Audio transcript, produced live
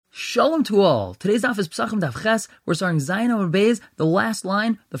Shalom to all. Today's daf is Pesachim daf Ches. We're starting Zayin Amud Beis, the last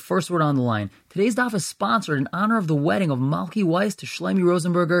line, the first word on the line. Today's daf is sponsored in honor of the wedding of Malki Weiss to Shlomi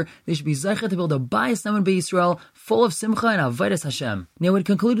Rosenberger. They should be zeicher to build a bayis neman b'Yisrael full of simcha and avodas Hashem. Now, we had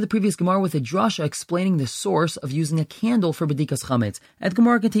concluded the previous Gemara with a drasha explaining the source of using a candle for bedikas chametz. And the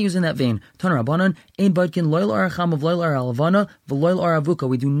Gemara continues in that vein. Taner Rabbanan, ein bodkin loyl aracham of loyl aravana v'loyl aravuka.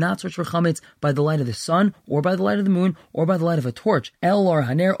 We do not search for chametz by the light of the sun, or by the light of the moon, or by the light of a torch. El or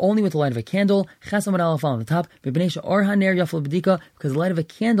haner, only with the light of a candle. Chesam and alaf on the top. B'bneisha or haner yafal bedika, because the light of a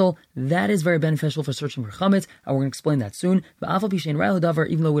candle, that is very beneficial for searching for chametz, and we're going to explain that soon.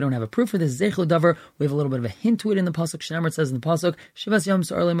 Even though we don't have a proof for this zeichel davar, we have a little bit of a hint to it in the pasuk. Shnamar says in the pasuk, Shivas yom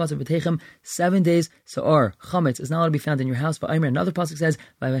sa'ar le'matzav b'teichem, 7 days sa'ar chametz is not allowed to be found in your house. Va'aymer, another pasuk says,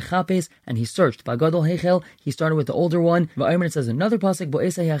 Va'yechapes, and he searched. Va'gadol heichel, he started with the older one. Va'aymer, it says another pasuk,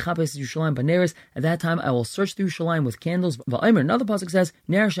 Bo'esei ha'chapes Yushalayim b'neres, at that time I will search through Shalayim with candles. Va'aymer, another pasuk says,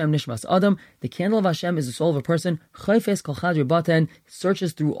 Ner Hashem nishmas adam, the candle of Hashem is the soul of a person. Chayfes kol chadri baten,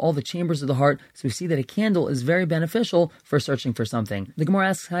 searches through all the chambers of the heart. So we see that a candle is very beneficial for searching for something. The Gemara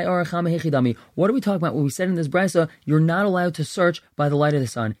asks, Hi aracham hechidami, what are we talking about when we said in this brisa, you're not allowed to search by the light of the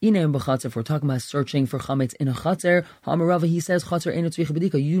sun? Inem b'chatzer, if we're talking about searching for chametz in a chatzer, Hamarava, he says, chatzer eino tzricha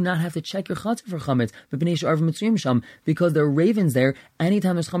b'dika, you do not have to check your chatzer for chametz, because there are ravens there.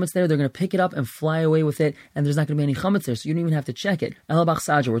 Anytime there's chametz there, they're going to pick it up and fly away with it, and there's not going to be any chametz there, so you don't even have to check it. Elabach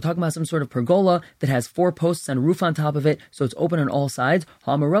sadra, we're talking about some sort of pergola that has 4 posts and a roof on top of it, so it's open on all sides.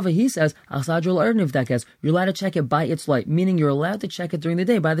 Hamarava, he says, you're allowed to check it by its light, meaning you're allowed to check it during the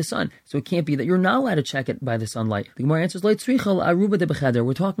day by the sun. So it can't be that you're not allowed to check it by the sunlight. The Gemara answers, we're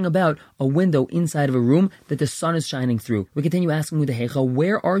talking about a window inside of a room that the sun is shining through. We continue asking with the Hecha,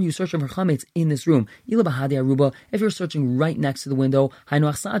 where are you searching for chametz in this room? If you're searching right next to the window,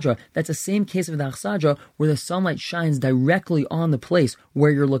 that's the same case of the achsadra, where the sunlight shines directly on the place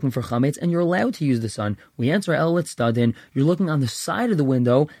where you're looking for chametz, and you're allowed to use the sun. We answer, you're looking on the side of the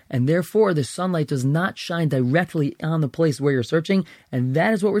window, and therefore the sunlight does not shine directly on the place where you're searching, and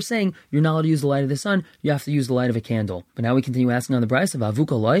that is what we're saying. You're not allowed to use the light of the sun, you have to use the light of a candle. But now we continue asking on the brayso of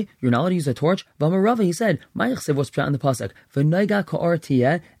avuka loy, you're not allowed to use a torch. V'amarava, he said, what's put in the pasuk, v'naiga ka'ar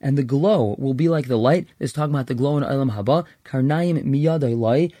tiyeh, and the glow will be like the light. It's talking about the glow in Olam Haba, karnayim miyadai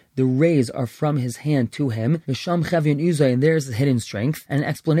loy, the rays are from his hand to him. Yesham Chavion Uzay, and there's the hidden strength. And an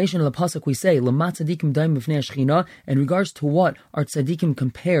explanation of the pasuk we say, Lama tzadikim daim b'fnei Shechina, in regards to what are tzadikim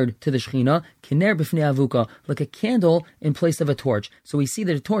compared to the Shechina, Kiner b'fnei avuka, like a candle in place of a torch. So we see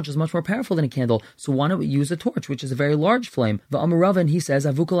that a torch is much more powerful than a candle. So why don't we use a torch, which is a very large flame? V'amarav, and he says,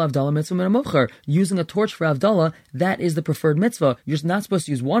 Avuka l'avdallah mitzvah min ha'mocher, using a torch for Havdalah, that is the preferred mitzvah. You're not supposed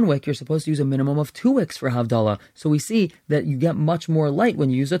to use 1 wick, you're supposed to use a minimum of 2 wicks for Havdalah. So we see that you get much more light when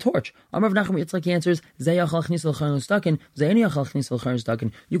you use a torch. Amar Rav Nachman Yitzchak answers,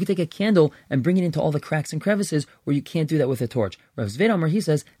 you could take a candle and bring it into all the cracks and crevices where you can't do that with a torch. Rav Zved Amar, he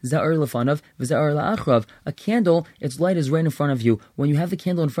says, a candle, its light is right in front of you. When you have the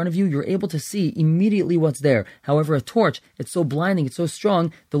candle in front of you, you're able to see immediately what's there. However, a torch, it's so blinding, it's so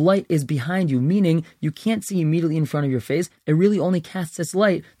strong, the light is behind you, meaning you can't see immediately in front of your face. It really only casts its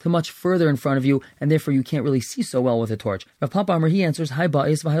light to much further in front of you, and therefore you can't really see so well with a torch. Rav Papa Amar, he answers, Hi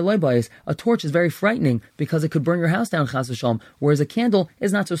ba'is v'hai loy ba'is. A torch is very frightening because it could burn your house down, chas v'shalom, whereas a candle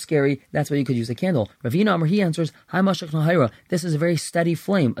is not so scary. That's why you could use a candle. Ravina Amar, he answers, Hi mashach nahira, this is a very steady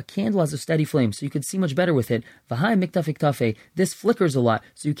flame. A candle has a steady flame, so you could see much better with it. V'hai miktaf iktafe, this flickers a lot,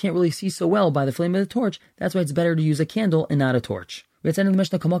 so you can't really see so well by the flame of the torch. That's why it's better to use a candle and not a torch. We had said in the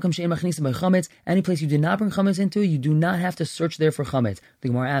Mishnah, any place you did not bring chametz into, you do not have to search there for chametz. The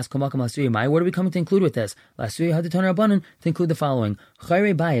Gemara asks, what are we coming to include with this? To include the following.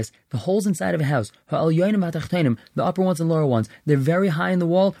 The holes inside of a house, the upper ones and lower ones, they're very high in the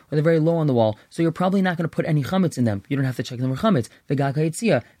wall or they're very low on the wall, so you're probably not going to put any chametz in them. You don't have to check them for chametz.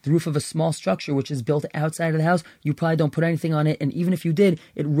 The roof of a small structure which is built outside of the house, you probably don't put anything on it, and even if you did,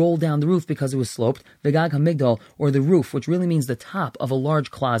 it rolled down the roof because it was sloped. Or the roof, which really means the top of a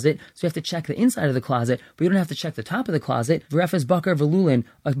large closet, so you have to check the inside of the closet, but you don't have to check the top of the closet. V'refes bakar v'lulin,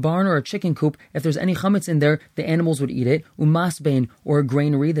 a barn or a chicken coop, if there's any chametz in there, the animals would eat it. Umasbein, or a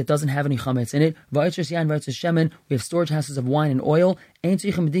granary that doesn't have any chametz in it. V'aitzes yan v'aitzes shemen, we have storage houses of wine and oil. Ein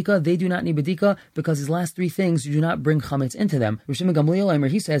tzrichim bedika, they do not need bedika, because these last 3 things, you do not bring chametz into them. Rav Shimon Gamliel,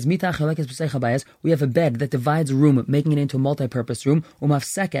 he says, mitach chelekes b'sei chabayas, we have a bed that divides a room, making it into a multi-purpose room.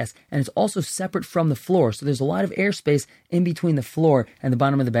 Umafsekes, and it's also separate from the floor, so there's a lot of airspace in between the floor and the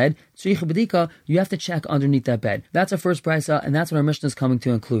bottom of the bed. tzricha b'dika, you have to check underneath that bed. That's our first brisa, and that's what our Mishnah is coming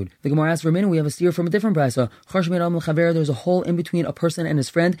to include. The Gemara asks for a minute, we have a steer from a different brisa. There's a hole in between a person and his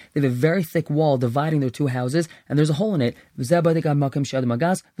friend. They have a very thick wall dividing their two houses, and there's a hole in it.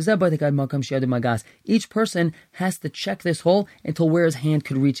 Each person has to check this hole until where his hand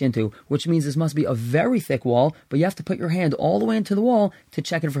could reach into, which means this must be a very thick wall, but you have to put your hand all the way into the wall to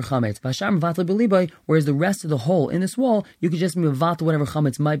check it for chametz. Whereas the rest of the hole in this wall, you could just mevat whatever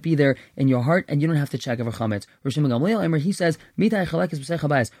chametz might be there in your heart, and you don't have to check it for chametz. He says,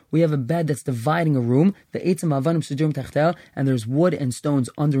 we have a bed that's dividing a room, and there's wood and stones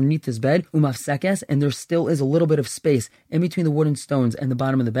underneath this bed, and there still is a little bit of space in between the wood and stones and the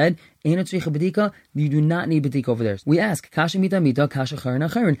bottom of the bed. You do not need bedika over there. We ask, kasha mita mita, kasha charin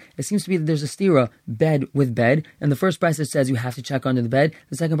acharin. It seems to be that there's a stira, bed with bed, and the first price says you have to check under the bed.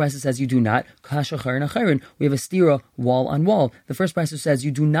 The second price says you do not. Kasha charin acharin. We have a stira, wall on wall. The first price says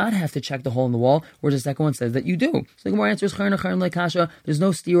you do not have to check the hole in the wall, whereas the second one says that you do. So the Gemara answers charin acharin like kasha. There's no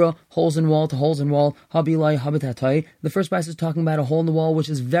stira, holes in wall to holes in wall. Habilai habitatai. The first price is talking about a hole in the wall which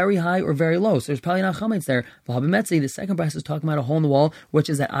is very high or very low, so there's probably not chametz there. The second price is talking about a hole in the wall which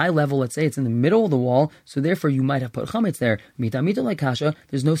is at eye level. Let's say it's in the middle of the wall, so therefore you might have put chametz there. Mita mita like kasha,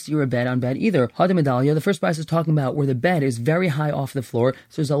 there's no stira bed on bed either. Hada medallia, the first price is talking about where the bed is very high off the floor,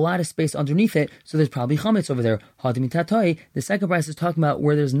 so there's a lot of space underneath it, so there's probably chametz over there. Hada mitatai, the second price is talking about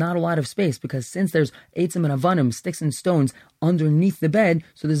where there's not a lot of space, because since there's eitzim and avanim, sticks and stones, underneath the bed,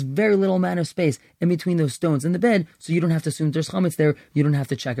 so there's very little amount of space in between those stones and the bed, so you don't have to assume there's chametz there, you don't have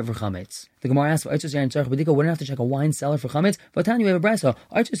to check it for chametz. The Gemara asks, we don't have to check a wine cellar for chametz, but Tanya, we have a brisa,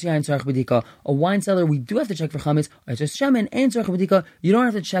 a wine cellar we do have to check for chametz, you don't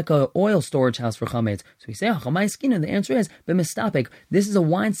have to check a oil storage house for chametz. So we say, the answer is, this is a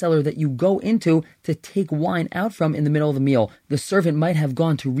wine cellar that you go into to take wine out from in the middle of the meal. The servant might have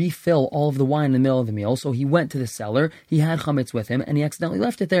gone to refill all of the wine in the middle of the meal, so he went to the cellar, he had chametz with him, and he accidentally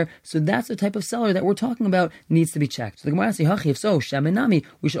left it there, so that's the type of cellar that we're talking about needs to be checked. So the Gemara says, if so, shemenami,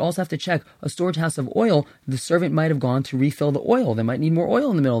 we should also have to check a storage house of oil. The servant might have gone to refill the oil. They might need more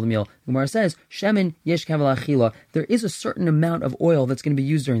oil in the middle of the meal. The Gemara says, shemen yesh kavel achila. There is a certain amount of oil that's going to be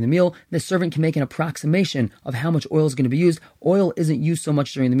used during the meal. The servant can make an approximation of how much oil is going to be used. Oil isn't used so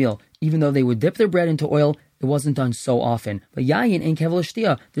much during the meal. Even though they would dip their bread into oil, it wasn't done so often. But yayin and kevel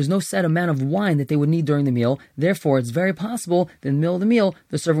shtia, there's no set amount of wine that they would need during the meal. Therefore, it's very possible that in the middle of the meal,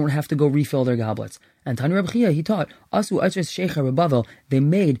 the servant would have to go refill their goblets. And Tani Reb Chia, he taught, Asu Eitzres Sheikha Bavel, they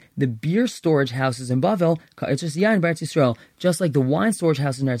made the beer storage houses in Bavel, Ka Eitzres Yain B'Eretz Yisrael, just like the wine storage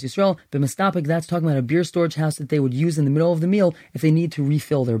houses in Eretz Yisrael. But Mistapik, that's talking about a beer storage house that they would use in the middle of the meal if they need to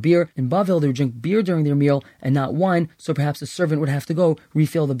refill their beer. In Bavel, they would drink beer during their meal and not wine, so perhaps the servant would have to go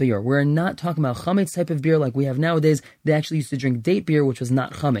refill the beer. We're not talking about chametz type of beer like we have nowadays. They actually used to drink date beer, which was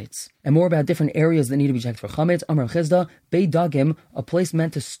not chametz. And more about different areas that need to be checked for chametz. Amar Chizda, Bei Dagim, a place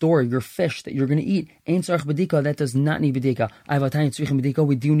meant to store your fish that you're going to eat. Ein tzarich bedika, that does not need bedika. Ayvatayim tzrichim bedika,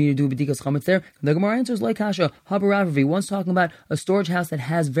 we do need to do bedikas chametz there. The Gemara answers like kasha. Habaravi, once talking about a storage house that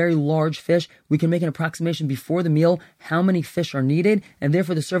has very large fish, we can make an approximation before the meal how many fish are needed, and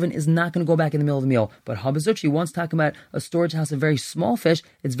therefore the servant is not going to go back in the middle of the meal. But Habazuchi, once talking about a storage house of very small fish,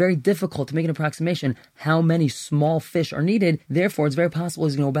 it's very difficult to make an approximation how many small fish are needed. Therefore, it's very possible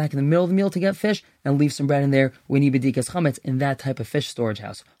he's going to go back in the middle of the meal to get fish and leave some bread in there. We need bedikas chametz in that type of fish storage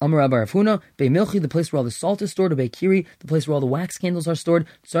house. Amar Rabbi Rav Huna, Bei Milchi, the place where all the salt is stored, or Bei Kiri, the place where all the wax candles are stored.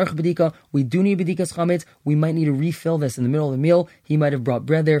 Tzarich bedika, we do need bedikas chametz. We might need to refill this in the middle of the meal. He might have brought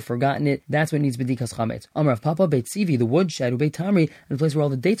bread there, forgotten it. That's what needs bedikas chametz. Amar Rav Papa, Beit Tzivi, the woodshed, Beit Tamri, and the place where all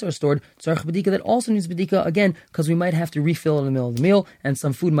the dates are stored. Tzarich bedika, that also needs bedika again, because we might have to refill it in the middle of the meal, and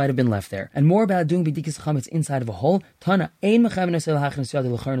some food might have been left there. And more about doing bedikas chametz inside of a hole. Tana ein mechaven asel hachin siyad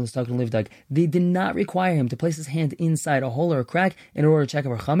l'charn l'stakon livdag. They did not require him to place his hand inside a hole or a crack in order to check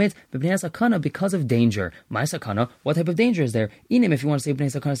for chametz, but b'nei sakana, because of danger. My sakana, what type of danger is there? Inim, if you want to say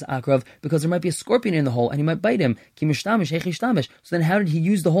b'nei sakana akrav, because there might be a scorpion in the hole and he might bite him. Ki mishtamish hechi shtamish. So then how did he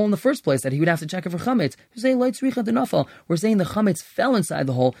use the hole in the first place that he would have to check it for chametz? You say light tzricha denafel. We're saying the chametz fell inside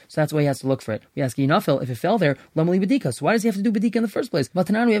the hole, so that's why he has to look for it. We ask Yinafel, if it fell there, lamali bedika. So why does he have to do bedika in the first place?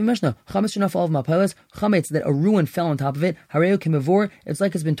 Vatanan, we have a Mishnah. Chametz shenafel of mapeles. Chametz that a ruin fell on top of it. Hareo kimavor. It's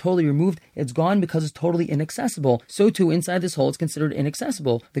like it's been totally removed. It's gone because it's totally inaccessible. So too inside this hole, it's considered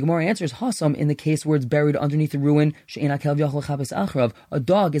inaccessible. The Gemara answers hasam in the case where it's buried underneath the ruin. A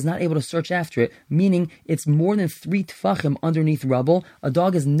dog is not able to search after it, meaning it's more than 3 tefachim underneath rubble. A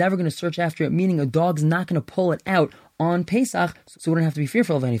dog is never going to search after it, meaning a dog's not going to pull it out on Pesach, so we don't have to be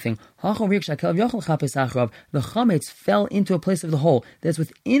fearful of anything. The chametz fell into a place of the hole that's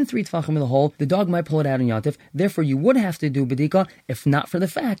within 3 tefachim of the hole. The dog might pull it out in Yontif. Therefore, you would have to do bedika, if not for the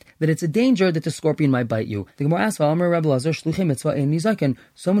fact that it's a danger that the scorpion might bite you. The Gemara asks,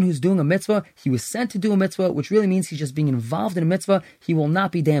 someone who's doing a mitzvah, he was sent to do a mitzvah, which really means he's just being involved in a mitzvah. He will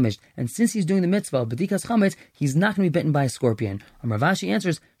not be damaged. And since he's doing the mitzvah, bedikas chametz, he's not going to be bitten by a scorpion. Rav Ashi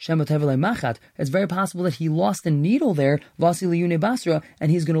answers, it's very possible that he lost a needle there,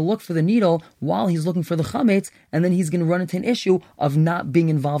 and he's going to look for the needle while he's looking for the chametz, and then he's going to run into an issue of not being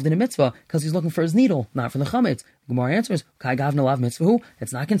involved in a mitzvah because he's looking for his needle, not for the chametz. Gemara answers,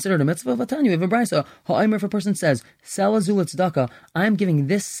 it's not considered a mitzvah. V'tanya, we have a brisa. Ha'omer, if a person says, Sela zula tzedakah, I am giving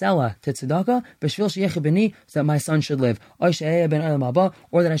this sela to tzedakah, b'shvil sheyecha b'ni, so that my son should live, or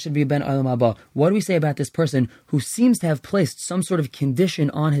that I should be a ben olam haba. What do we say about this person who seems to have placed some sort of condition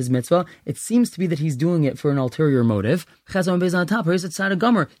on his mitzvah? It seems to be that he's doing it for an ulterior motive. Chazon Beis on top, he's a tzaddik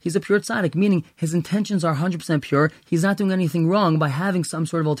gomer. He's a pure tzaddik, meaning his intentions are 100% pure. He's not doing anything wrong by having some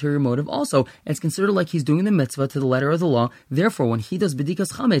sort of ulterior motive. Also, it's considered like he's doing the mitzvah to the letter of the law. Therefore, when he does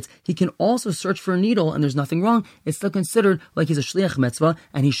bedikas chametz, he can also search for a needle, and there's nothing wrong. It's still considered like he's a shliach mitzvah,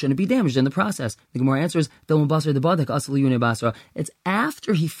 and he shouldn't be damaged in the process. The Gemara answers, it's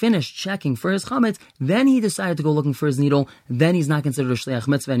after he finished checking for his chametz, then he decided to go looking for his needle. Then he's not considered a shliach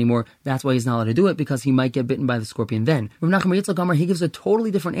mitzvah anymore. That's why he's not allowed to do it, because he might get bitten by the scorpion then. Rav Nachman Yitzchak Amar, he gives a totally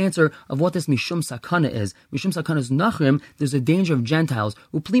different answer of what this mishum sakana is. Mishum sakana is nachrim, there's a danger of Gentiles.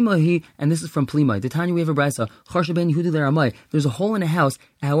 Uplimahi, and this is from Plimai. The Tanya, we have a brisa. There's a hole in a house.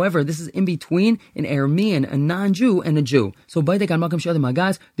 However, this is in between an Aramean, a non-Jew, and a Jew. So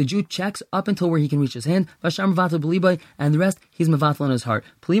the Jew checks up until where he can reach his hand, and the rest he's mevatel in his heart.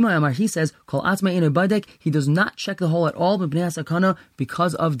 He says, he does not check the hole at all, but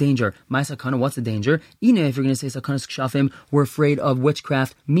because of danger. My sakana, what's the danger? If you're going to say sakanas kshafim, we're afraid of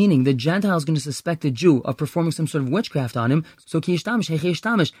witchcraft, meaning the Gentile is going to suspect a Jew of performing some sort of witchcraft on him. So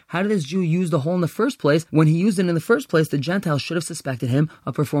how did this Jew use the hole in the first place? When he used it in the first place, the Gentile should have suspected him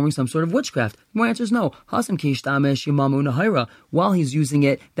of performing some sort of witchcraft. My answer is no. While he's using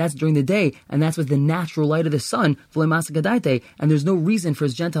it, that's during the day, and that's with the natural light of the sun, and there's no reason for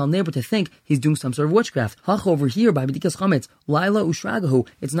his Gentile neighbor to think he's doing some sort of witchcraft. Over here, by bedikas chametz, laila ushragahu,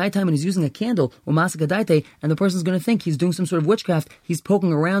 it's nighttime and he's using a candle, and the person's going to think he's doing some sort of witchcraft. He's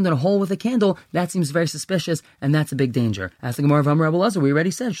poking around in a hole with a candle. That seems very suspicious, and that's a big danger. As the Gemara of Amar Rabbi Elazar, we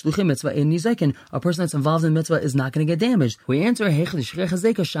already said, shluchim mitzvah ein nizaken, a person that's involved in mitzvah is not going to get damaged. We answer,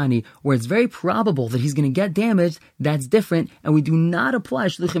 where it's very probable that he's going to get damaged, that's different, and we do not apply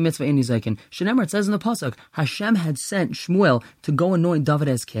shluchim mitzvah ein nizaken. Shenemar, it says in the pasuk, Hashem had sent Shmuel to go anoint David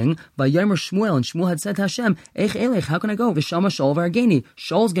as king. By Yomer Shmuel, and Shmuel had said to Hashem, Eich elech, how can I go? V'shama Shaul v'argeni.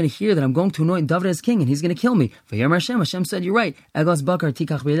 Shaul's going to hear that I'm going to anoint David as king, and he's going to kill me. V'yomer Hashem said, you're right. Eglas bakar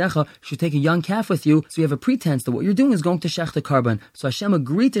tikach b'yedecha, should take a young calf with you, so you have a pretense that what you're doing is going to shech the carbon. So Hashem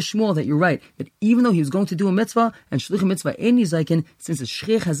agreed to Shmuel that you're right, that even though he was going to do a mitzvah, and shluchim mitzvah ein nizaikin, since it's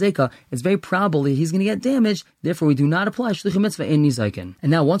shchich hazeka, it's very probable that he's going to get damaged. Therefore, we do not apply shluchim mitzvah ein nizaikin.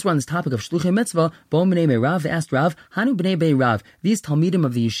 And now, once we're on this topic of shluchim mitzvah, bo b'nei bei Rav, they asked Rav, Hanu b'nei bei Rav, these talmidim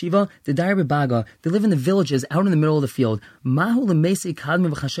of the yeshiva, the Dair Baga, they live in the villages out in the middle of the field. Mahu l'meisi kadma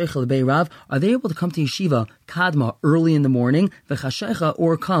v'chashecha l'bei Rav, are they able to come to yeshiva kadma early in the morning, v'chashecha,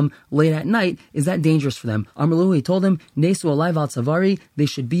 or come late at night? Is that dangerous for them? Amrluhu, he told him, Nesu alai val tzavari, they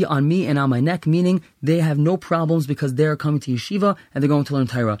should be on me and on my neck, meaning they have no problems because they're coming to yeshiva and they're going to learn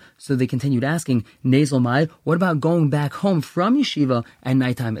Torah. So they continued asking, Nezel mai, what about going back home from yeshiva at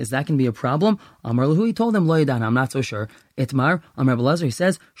nighttime? Is that going to be a problem? Amrluhu, he told them, Lo yadan, I'm not so sure. Itmar, Amar Rabbi Elazar, he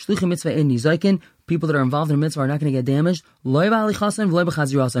says, Shluchim mitzvah ein nizaikin, people that are involved in a mitzvah are not going to get damaged. Not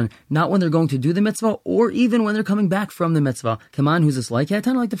when they're going to do the mitzvah, or even when they're coming back from the mitzvah. Kaman, who's this like? Yeah,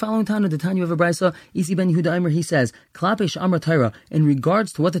 like the following Tana, the Tanya of a brisa, Isi ben Yehuda Aimer, he says, Klapesh Amar Torah, in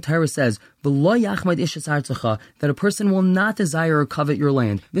regards to what the Torah says, that a person will not desire or covet your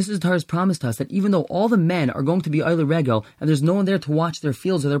land. This is Torah's promise to us, that even though all the men are going to be Eile Regel, and there's no one there to watch their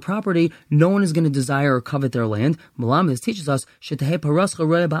fields or their property, no one is going to desire or covet their land. Malam, this teaches us,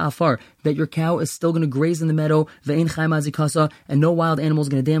 that your cow is still going to graze in the meadow, and no wild animal is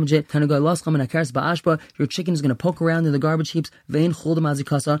going to damage it. Your chicken is going to poke around in the garbage heaps, and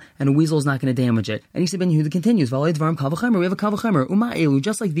a weasel is not going to damage it. And Yisib ben Yehuda continues, we have a kavachemer,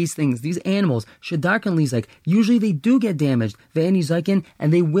 just like these things, these animals, Shadark and Lizak, usually they do get damaged,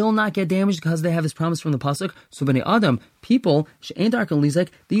 and they will not get damaged because they have this promise from the pasuk. So Bnei Adam, people, Dark and Lizak,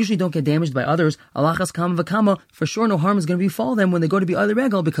 they usually don't get damaged by others. Alachas kama v'kama, for sure no harm is going to befall them when they go to be other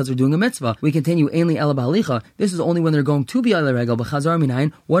regal because they're doing a mitzvah. We continue, Ainli ela b'halicha, this is only when they're going going to be Oile Regel, B'chazar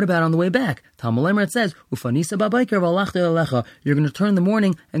Minayin, what about on the way back? Talmud Lemer, it says, Ufanisa Babaikar V'alachta Elecha, you're going to turn in the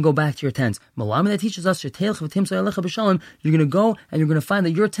morning and go back to your tents. Malama, that teaches us, Sheteilch V'timsa Elecha B'shalom, you're going to go and you're going to find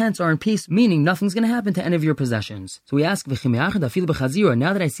that your tents are in peace, meaning nothing's going to happen to any of your possessions. So we ask, now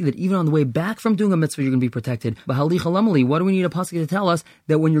that I see that even on the way back from doing a mitzvah, you're going to be protected, what do we need a pasuk to tell us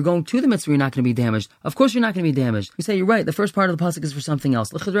that when you're going to the mitzvah, you're not going to be damaged? Of course you're not going to be damaged. We say, you're right, the first part of the pasuk is for something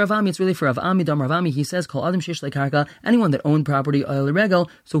else. It's really for Rav Ami, Dam Rav Ami, he says, Kol Adam Sheish Lekarka, anyone that owned property, Oile Regel,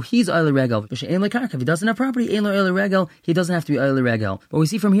 so he's Oile Regel. If he doesn't have property, Ein Lo Oile Regel, he doesn't have to be Oile Regel. But we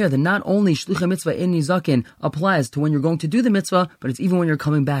see from here that not only Shlucha Mitzvah in Nizakin applies to when you're going to do the mitzvah, but it's even when you're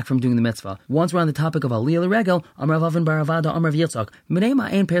coming back from doing the mitzvah. Once we're on the topic of Aliyah Regel, Amar Avin Bar Avada, Amar Yitzchak,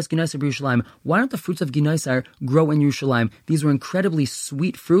 why don't the fruits of Ginaisar grow in Yerushalayim? These were incredibly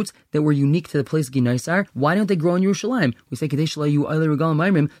sweet fruits that were unique to the place of Ginaisar. Why don't they grow in Yerushalayim? We say,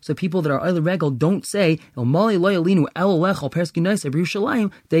 so people that are Oile Regel don't say,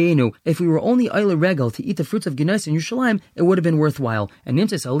 if we were only Oile Regel to eat the fruits of Ginaisar in Yerushalayim, it would have been worthwhile. And it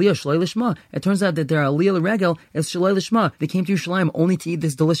turns out that their Aliyah Regel is Shalai Lishma. They came to Yerushalayim only to eat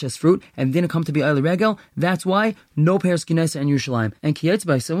this delicious fruit and didn't come to be Oile Regel. That's why no Peres Ginaisar in Yerushalayim. And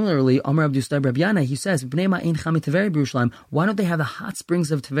Kiyetzbai, similarly, Amar Abdu Stai Rab Yana, he says, why don't they have the hot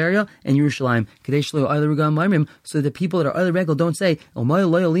springs of Tiveria in Yerushalayim? So the people that are Oile Regel don't say,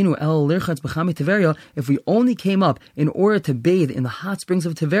 if we only came up in order to bathe in the hot springs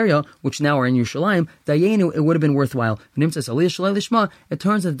of Tiveria, which now are in Yerushalayim, Dayenu, it would have been worthwhile. It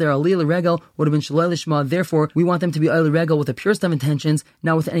turns out their Aliyah Regel would have been Shalai Lishma. Therefore, we want them to be Oile Regel with the purest of intentions,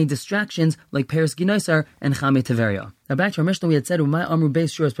 not with any distractions like Peres Ginaisar and Chame Tiveria. Now back to our Mishnah, we had said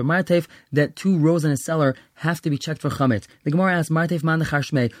that 2 rows in a cellar have to be checked for chametz. The Gemara asks, Martev man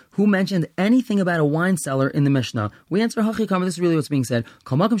shmei, who mentioned anything about a wine cellar in the Mishnah? We answer, Hachikam, this is really what's being said.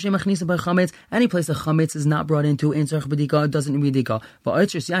 Any place that chametz is not brought into, doesn't need bedika.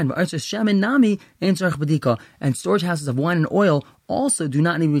 And storage houses of wine and oil also do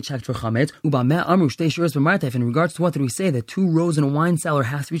not need to be checked for chametz. In regards to what did we say, that 2 rows in a wine cellar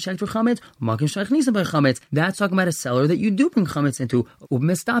has to be checked for chametz? That's talking about a cellar that you do bring chametz into.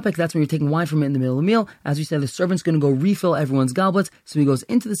 That's when you're taking wine from it in the middle of the meal. As we said, the servant's going to go refill everyone's goblets, so he goes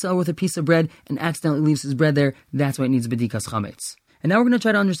into the cellar with a piece of bread and accidentally leaves his bread there. That's why it needs bedikas chametz. And now we're going to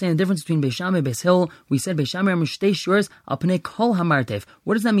try to understand the difference between Beis Shammai and Beis Hillel. We said Beis Shammai are shtei shuras al pnei kol hamartev.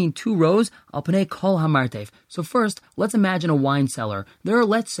 What does that mean, 2 rows al pnei kol hamartev? So first, let's imagine a wine cellar. There are,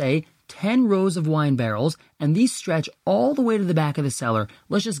 let's say, 10 rows of wine barrels, and these stretch all the way to the back of the cellar.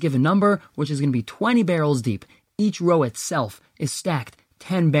 Let's just give a number, which is going to be 20 barrels deep. Each row itself is stacked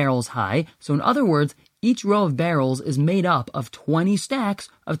 10 barrels high. So in other words, each row of barrels is made up of 20 stacks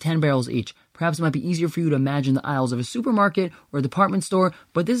of 10 barrels each. Perhaps it might be easier for you to imagine the aisles of a supermarket or a department store,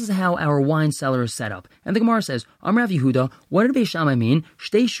 but this is how our wine cellar is set up. And the Gemara says, Amar Rav Yehuda, what did Beis Shammai mean?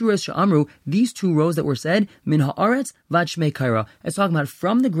 Shtei shuras she'amru, these 2 rows that were said, min ha'aretz vad shmei kaira. It's talking about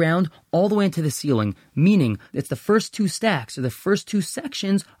from the ground all the way into the ceiling, meaning it's the first 2 stacks, or the first 2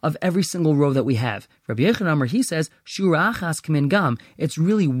 sections of every single row that we have. Rabbi Yechon Amar, he says, shura achas kamin gam. It's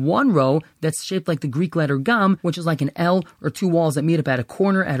really 1 row that's shaped like the Greek letter gam, which is like an L, or 2 walls that meet up at a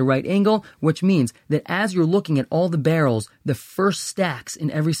corner at a right angle, which means that as you're looking at all the barrels, the first stacks in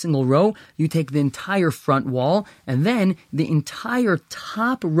every single row, you take the entire front wall, and then the entire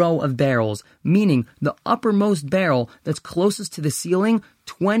top row of barrels, meaning the uppermost barrel that's closest to the ceiling,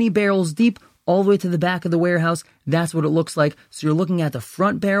 20 barrels deep, all the way to the back of the warehouse. That's what it looks like. So you're looking at the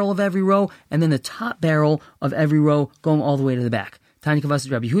front barrel of every row, and then the top barrel of every row going all the way to the back. Tanya Kavas is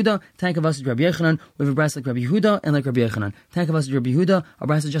Rabbi Yehuda, Tanya Kavas is Rabbi Yechanan. We have a brass like Rabbi Yehuda and like Rabbi Yechanan. Tanya Kavas is Rabbi Yehuda, a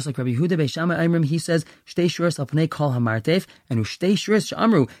brass is just like Rabbi Yehuda. Beis Shammai Aimrim, he says, Shtei shuras al pnei kol hamartev, and Shtei shuras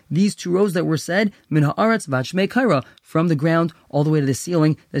she'amru, these 2 rows that were said, min ha'aretz vad shmei kaira, from the ground all the way to the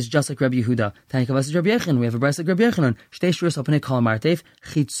ceiling, that's just like Rabbi Yehuda. Tanya Kavas is Rabbi Yechanan, we have a brass like Rabbi Yechanan. Shtei shuras al pnei kol hamartev,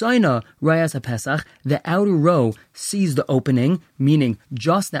 chitzoyna rayas haPesach, the outer row sees the opening, meaning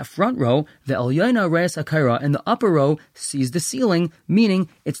just that front row, the elyoyna rayas hakaira, and the upper row sees the ceiling, meaning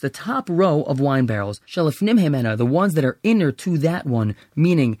it's the top row of wine barrels. Shalifnim hemena, the ones that are inner to that one,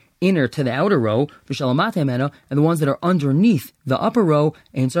 meaning inner to the outer row, v'shalamat hemena, and the ones that are underneath the upper row,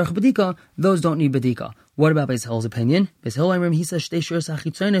 ein tzarich bedika, those don't need bedika. What about Beis Hillel's opinion? Beis Hillel, he says, Shtei shuras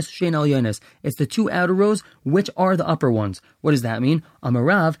hachitzonos shein elyonos. It's the 2 outer rows, which are the upper ones. What does that mean?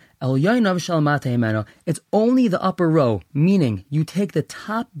 Amarav, It's only the upper row, meaning you take the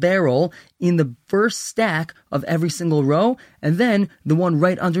top barrel in the first stack of every single row, and then the one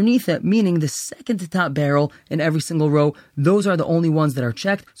right underneath it, meaning the second to top barrel in every single row. Those are the only ones that are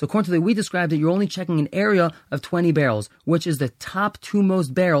checked. So according to the way we described it, you're only checking an area of 20 barrels, which is the top two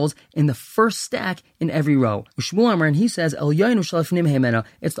most barrels in the first stack in every row. Shmuel Amar, and he says,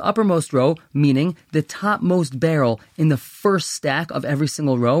 it's the uppermost row, meaning the topmost barrel in the first stack of every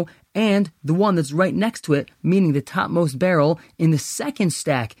single row, and the one that's right next to it, meaning the topmost barrel in the second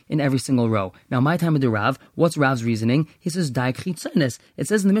stack in every single row. Now, my time with the Rav, what's Rav's reasoning? He says, Daik Chitzainis. It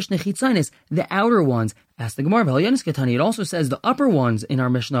says in the Mishnah Chitzainis, the outer ones. Ask the Gemara, it also says the upper ones in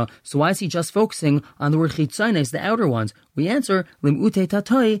our Mishnah, so why is he just focusing on the word Chitzainis, the outer ones? We answer, Lim'ute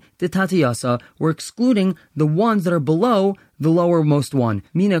tatoi de tatiyasa. We're excluding the ones that are below the lowermost one.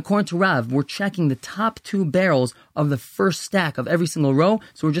 Meaning, according to Rav, we're checking the top two barrels of the first stack of every single row,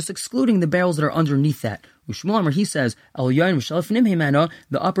 so we're just excluding the barrels that are underneath that. Shmuel Amar, he says, the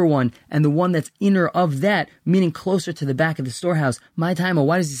upper one and the one that's inner of that, meaning closer to the back of the storehouse. My time,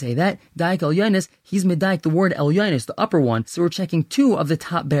 why does he say that? Daik el yonis, he's medaik the word el yonis, the upper one, so we're checking two of the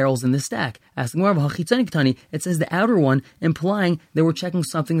top barrels in the stack. Asking it says the outer one, implying that we're checking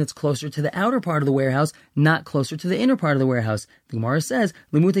something that's closer to the outer part of the warehouse, not closer to the inner part of the warehouse. The Gemara says,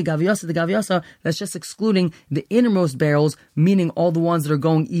 Limute gaviasa de gaviasa, that's just excluding the innermost barrels, meaning all the ones that are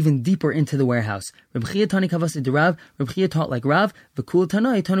going even deeper into the warehouse. Reb Chia Tani Kavasi de Rav, Reb Chia taught like Rav, V'kul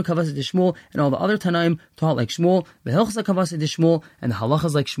Tanai Tanu Kavasi de Shmuel, and all the other Tanaim taught like Shmuel, V'hilchsa Kavasi de Shmuel, and the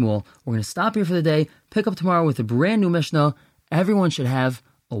halachas like Shmuel. We're going to stop here for the day, pick up tomorrow with a brand new Mishnah. Everyone should have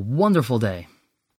a wonderful day.